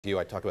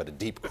I talk about a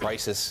deep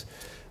crisis,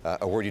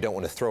 a word you don't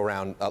want to throw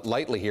around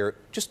lightly here.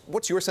 Just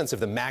what's your sense of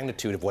the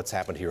magnitude of what's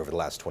happened here over the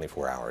last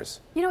 24 hours?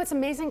 You know, it's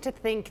amazing to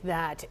think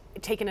that,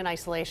 taken in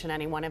isolation,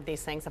 any one of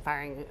these things, the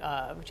firing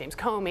of James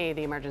Comey,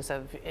 the emergence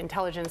of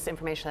intelligence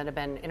information that had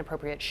been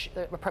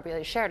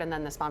inappropriately shared, and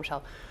then this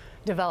bombshell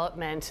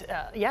development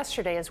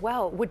yesterday as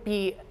well, would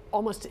be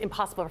almost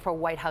impossible for a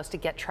White House to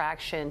get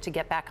traction, to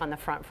get back on the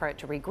front for it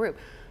to regroup.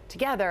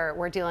 Together,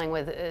 we're dealing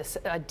with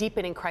a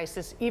deepening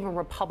crisis, even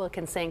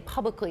Republicans saying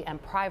publicly and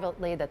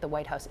privately that the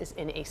White House is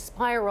in a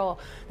spiral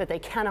that they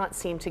cannot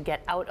seem to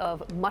get out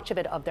of, much of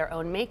it of their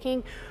own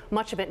making,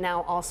 much of it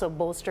now also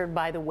bolstered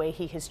by the way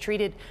he has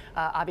treated,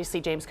 obviously,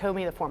 James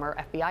Comey, the former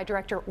FBI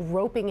director,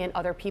 roping in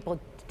other people,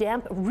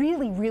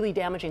 really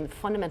damaging the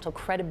fundamental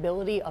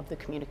credibility of the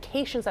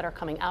communications that are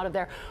coming out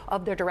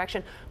of their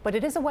direction. But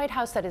it is a White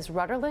House that is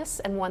rudderless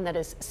and one that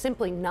is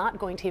simply not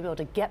going to be able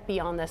to get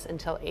beyond this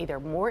until either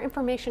more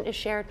information is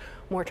shared,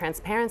 more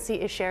transparency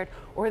is shared,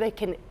 or they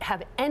can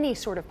have any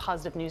sort of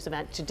positive news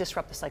event to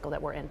disrupt the cycle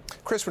that we're in.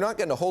 Chris, we're not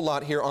getting a whole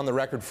lot here on the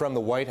record from the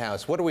White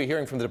House. What are we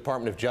hearing from the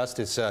Department of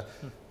Justice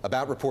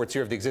about reports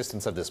here of the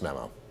existence of this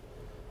memo?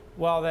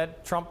 Well,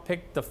 that Trump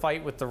picked the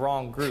fight with the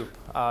wrong group.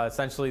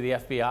 Essentially, the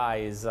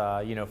FBI is,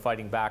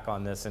 fighting back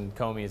on this, and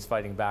Comey is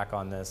fighting back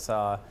on this.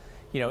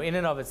 In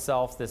and of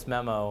itself, this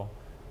memo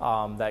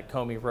that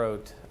Comey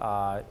wrote,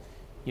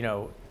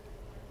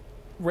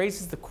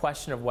 raises the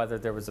question of whether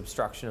there was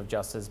obstruction of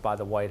justice by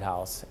the White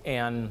House.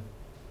 And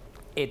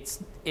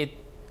the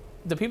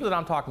people that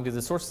I'm talking to,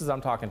 the sources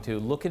I'm talking to,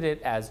 look at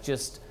it as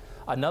just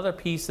another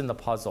piece in the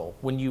puzzle.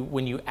 When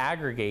you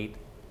aggregate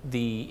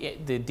the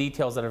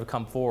details that have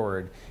come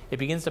forward, it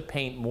begins to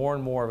paint more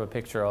and more of a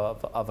picture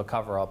of a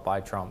cover-up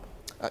by Trump.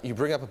 You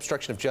bring up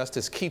obstruction of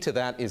justice. Key to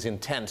that is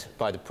intent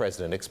by the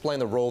president. Explain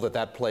the role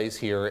that plays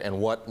here and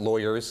what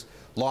lawyers,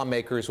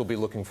 lawmakers will be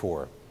looking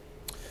for.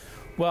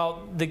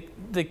 Well,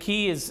 the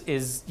key is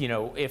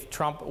if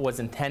Trump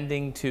was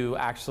intending to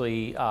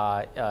actually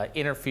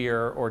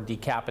interfere or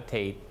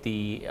decapitate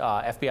the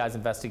FBI's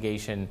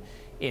investigation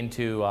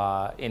into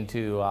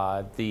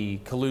the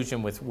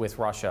collusion with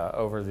Russia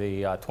over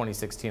the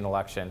 2016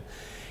 election.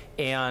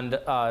 And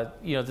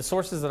the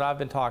sources that I've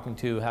been talking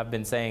to have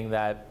been saying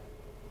that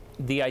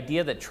the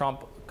idea that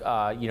Trump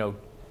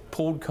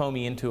pulled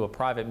Comey into a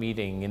private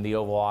meeting in the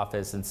Oval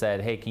Office and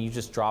said, hey, can you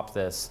just drop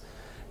this,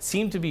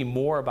 seemed to be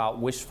more about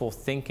wishful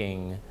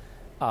thinking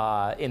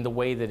in the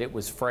way that it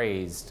was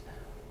phrased.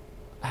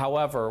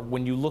 However,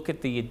 when you look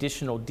at the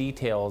additional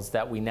details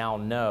that we now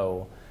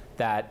know,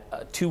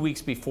 that 2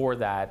 weeks before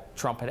that,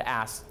 Trump had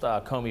asked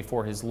Comey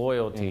for his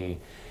loyalty,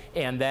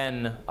 and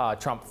then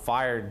Trump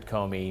fired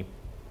Comey.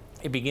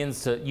 It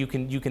begins to you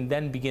can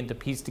then begin to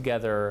piece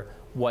together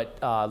what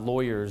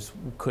lawyers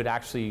could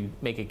actually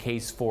make a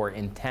case for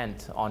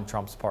intent on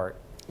Trump's part.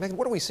 Megan,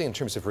 what do we see in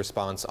terms of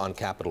response on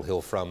Capitol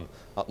Hill from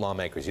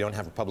lawmakers? You don't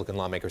have Republican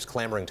lawmakers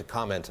clamoring to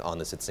comment on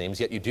this, it seems,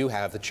 yet you do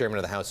have the chairman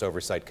of the House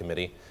Oversight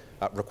Committee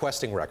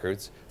requesting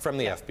records from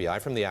the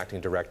FBI, from the acting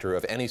director,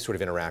 of any sort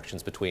of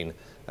interactions between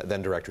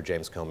then-Director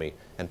James Comey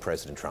and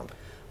President Trump.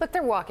 Look,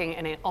 they're walking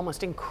in an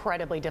almost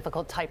incredibly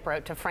difficult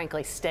tightrope to,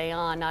 frankly, stay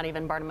on. Not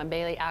even Barnum and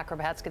Bailey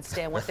acrobats could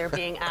stay on what they're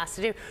being asked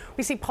to do.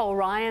 We see Paul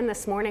Ryan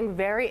this morning,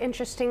 very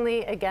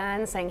interestingly,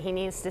 again, saying he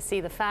needs to see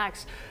the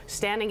facts,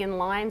 standing in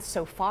line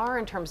so far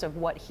in terms of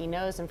what he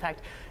knows. In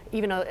fact,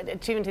 even to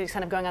the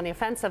extent of going on the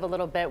offensive a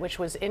little bit, which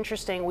was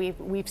interesting, we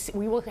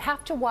will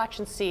have to watch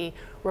and see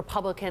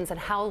Republicans and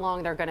how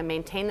long they're going to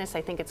maintain this.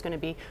 I think it's going to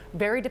be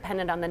very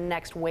dependent on the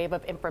next wave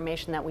of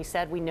information that we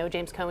said. We know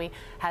James Comey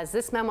has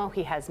this memo.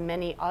 He has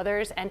many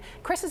others. And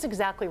Chris is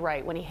exactly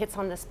right when he hits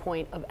on this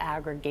point of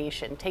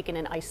aggregation. Taken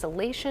in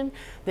isolation,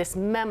 this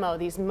memo,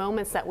 these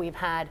moments that we've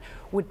had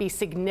would be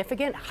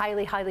significant,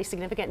 highly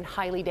significant and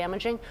highly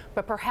damaging,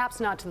 but perhaps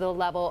not to the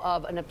level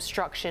of an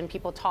obstruction,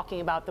 people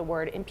talking about the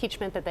word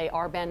impeachment that they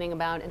are bandying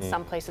about in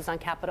some places on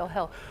Capitol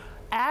Hill.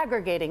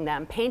 Aggregating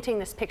them, painting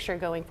this picture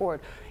going forward.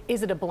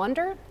 Is it a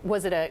blunder?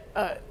 Was it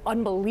a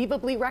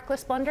unbelievably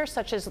reckless blunder,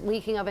 such as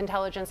leaking of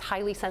intelligence,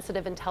 highly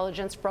sensitive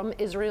intelligence from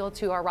Israel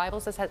to our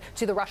rivals,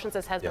 to the Russians,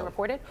 as has been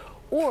reported?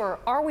 Or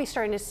are we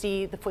starting to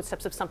see the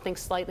footsteps of something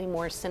slightly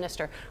more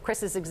sinister?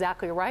 Chris is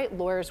exactly right.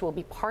 Lawyers will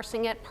be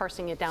parsing it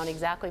down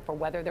exactly for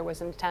whether there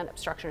was intent,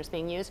 obstruction is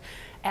being used.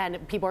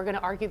 And people are going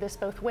to argue this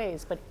both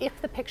ways. But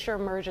if the picture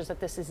emerges that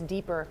this is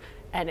deeper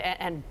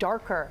and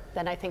darker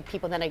than I think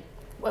people, than a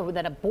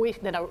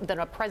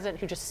president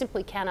who just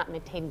simply cannot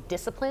maintain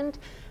discipline,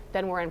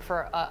 then we're in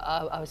for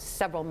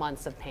several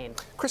months of pain.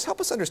 Chris, help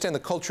us understand the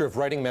culture of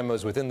writing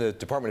memos within the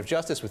Department of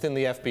Justice, within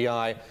the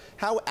FBI.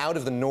 How out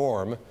of the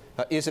norm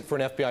is it for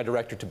an FBI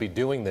director to be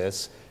doing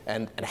this?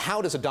 And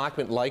how does a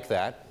document like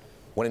that,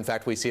 when in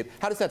fact we see it,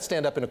 how does that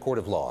stand up in a court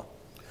of law?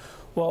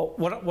 Well,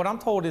 what I'm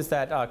told is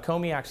that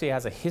Comey actually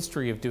has a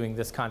history of doing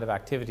this kind of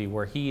activity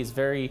where he is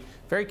very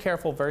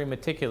careful, very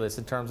meticulous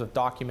in terms of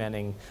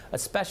documenting,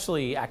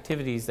 especially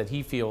activities that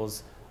he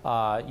feels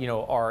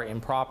are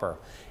improper.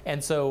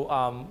 And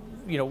so,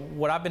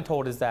 what I've been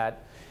told is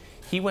that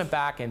he went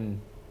back and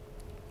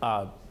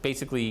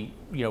basically,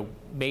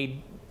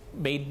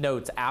 made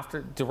notes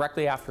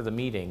directly after the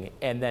meeting,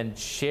 and then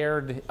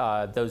shared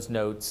those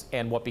notes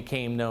and what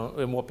became known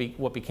and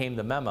what became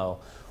the memo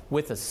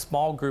with a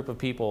small group of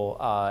people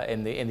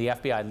in the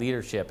FBI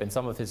leadership and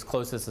some of his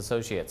closest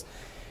associates.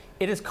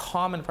 It is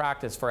common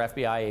practice for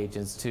FBI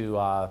agents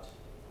to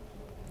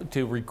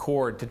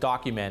record, to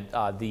document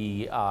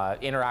the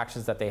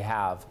interactions that they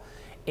have.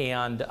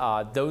 And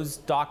those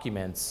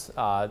documents,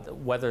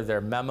 whether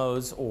they're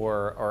memos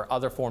or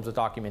other forms of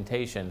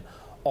documentation,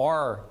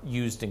 are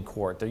used in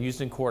court. They're used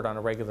in court on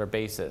a regular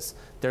basis.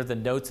 They're the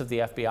notes of the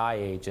FBI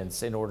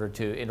agents in order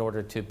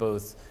to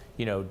both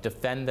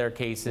defend their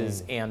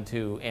cases and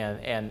to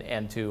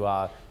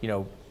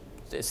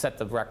set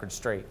the record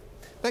straight.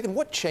 Megan,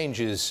 what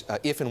changes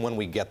if and when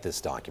we get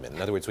this document?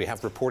 In other words, we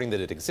have reporting that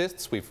it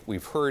exists.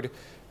 We've heard,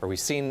 or we've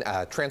seen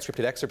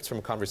transcripted excerpts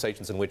from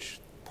conversations in which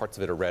parts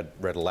of it are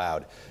read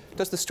aloud.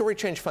 Does the story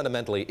change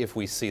fundamentally if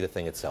we see the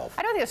thing itself?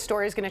 I don't think the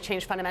story is going to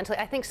change fundamentally.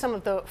 I think some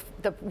of the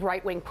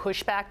right-wing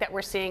pushback that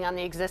we're seeing on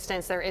the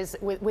existence, there is,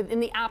 within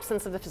the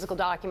absence of the physical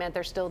document,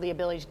 there's still the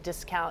ability to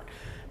discount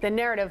the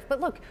narrative.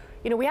 But look,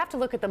 we have to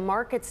look at the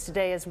markets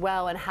today as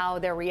well and how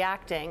they're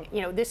reacting.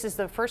 This is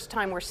the first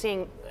time we're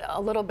seeing a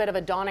little bit of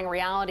a dawning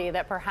reality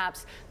that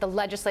perhaps the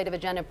legislative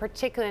agenda,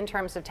 particularly in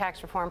terms of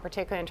tax reform,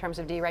 particularly in terms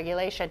of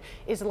deregulation,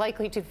 is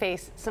likely to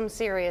face some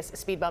serious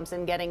speed bumps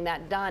in getting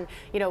that done.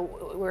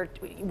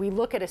 We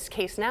look at a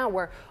case now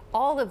where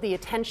all of the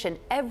attention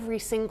every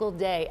single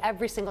day,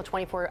 every single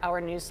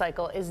 24-hour news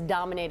cycle is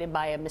dominated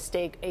by a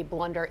mistake, a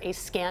blunder, a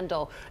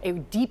scandal, a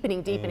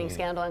deepening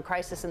scandal and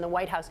crisis in the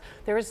White House.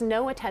 There is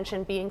no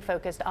attention being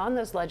focused on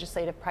those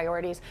legislative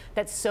priorities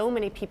that so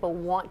many people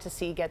want to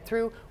see get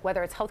through,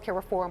 whether it's healthcare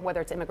reform,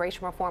 whether it's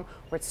immigration reform,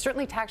 or it's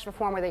certainly tax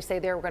reform, where they say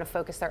they're going to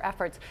focus their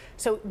efforts.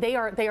 So they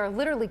are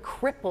literally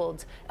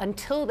crippled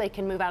until they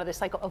can move out of this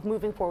cycle of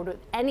moving forward with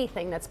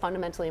anything that's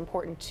fundamentally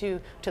important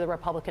to the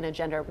Republican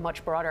agenda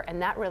much broader,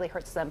 and that really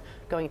hurts them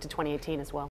going into 2018 as well.